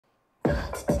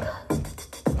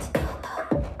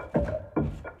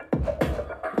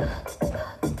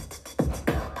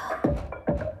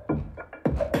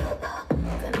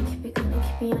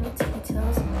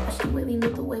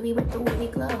pretty with the witty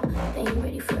glow. They ain't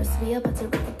ready for us, we about to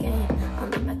wreck the game.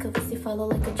 On the back of us, they follow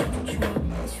like a choo-choo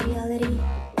train. It's reality,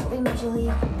 we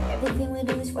majorly. Everything we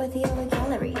do is worthy of a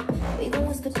gallery. We gon'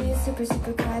 whisper to your super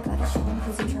cry about to show 'em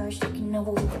who's in charge, taking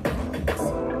over with the pilots.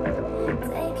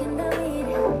 Taking the lead,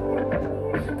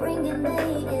 bringing the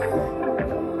heat,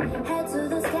 head to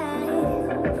the sky.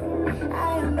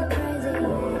 I am the crazy,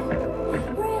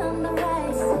 we're on the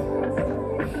rise.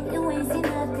 You ain't seen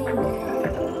nothing,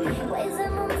 ways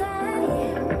I'm on time.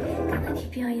 Gonna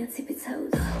keep you on your tippy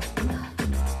toes.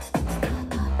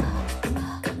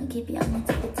 Gonna keep you on your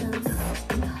tippy toes.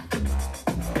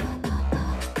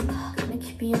 Gonna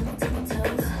keep you on your tippy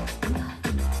toes.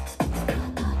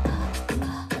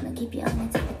 Gonna keep you on your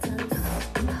tippy toes.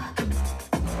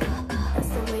 That's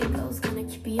the way it goes. Gonna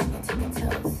keep you on your tippy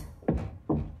toes.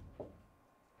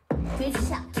 Thrift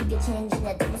shop, keep your change in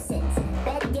the 2 cents.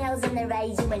 Bad girls on the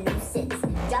rise, you a nuisance.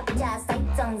 Drop jars, tight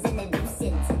tongues in the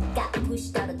nuisance. Got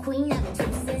pushed out a queen, I'm a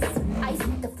juices. Ice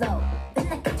with the flow, then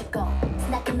I got you go.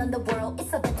 Snacking on the world,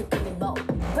 it's about to give me more.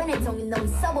 Run it on, you know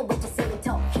it's over with your silly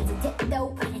toe. Hesitate though,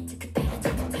 run it to the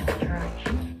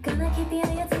Gonna keep you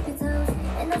on your tippy toes.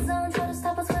 In the zone, try to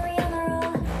stop us when we on a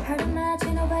roll. Heard a match,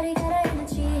 ain't nobody got our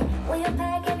energy. Will you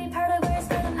pack every part of where it's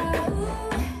for the heart?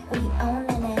 We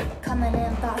owning it, coming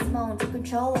in boss mode, take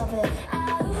control of it.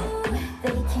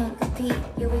 They can't compete,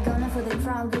 yeah, we going for the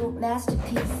crown group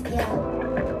masterpiece, yeah.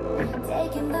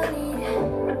 Taking the lead,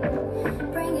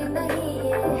 bringing the heat,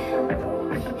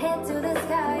 head to the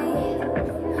sky.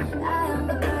 I am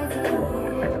the prize,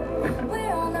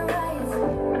 we're on the rise.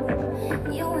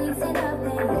 You ain't seen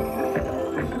nothing,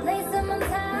 lace them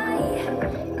untie.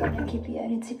 Gonna keep you on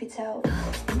your tippy toes.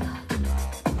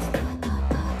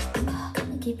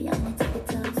 Gonna keep you on your tippy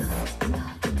toes.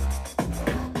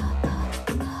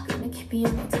 Gonna keep you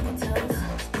on your tippy toes.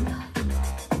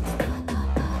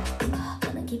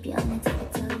 Gonna keep you on your tippy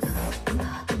toes.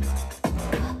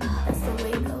 That's the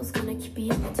way it goes. Gonna keep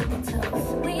you on your tippy toes.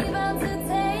 We about to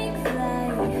take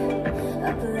flight,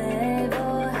 a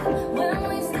playboy. When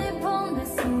we step on the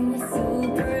scene, the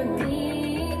super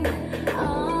being.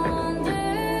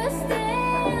 Understand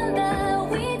that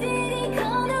we didn't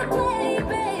come to play,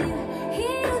 babe.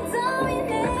 Here to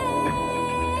dominate.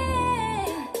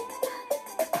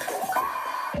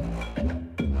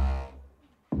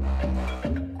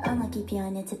 I'ma keep you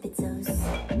on your tippy toes.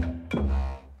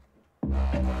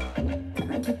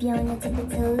 Gonna keep you on your tippy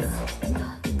toes.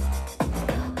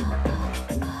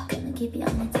 Gonna keep you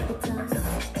on your tippy toes.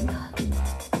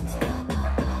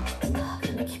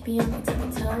 Gonna keep you on your tippy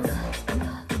toes.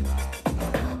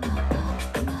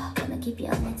 Gonna keep you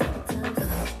on your tippy toes.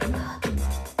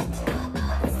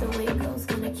 That's the way it goes.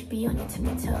 Gonna keep you on your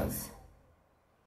tippy toes.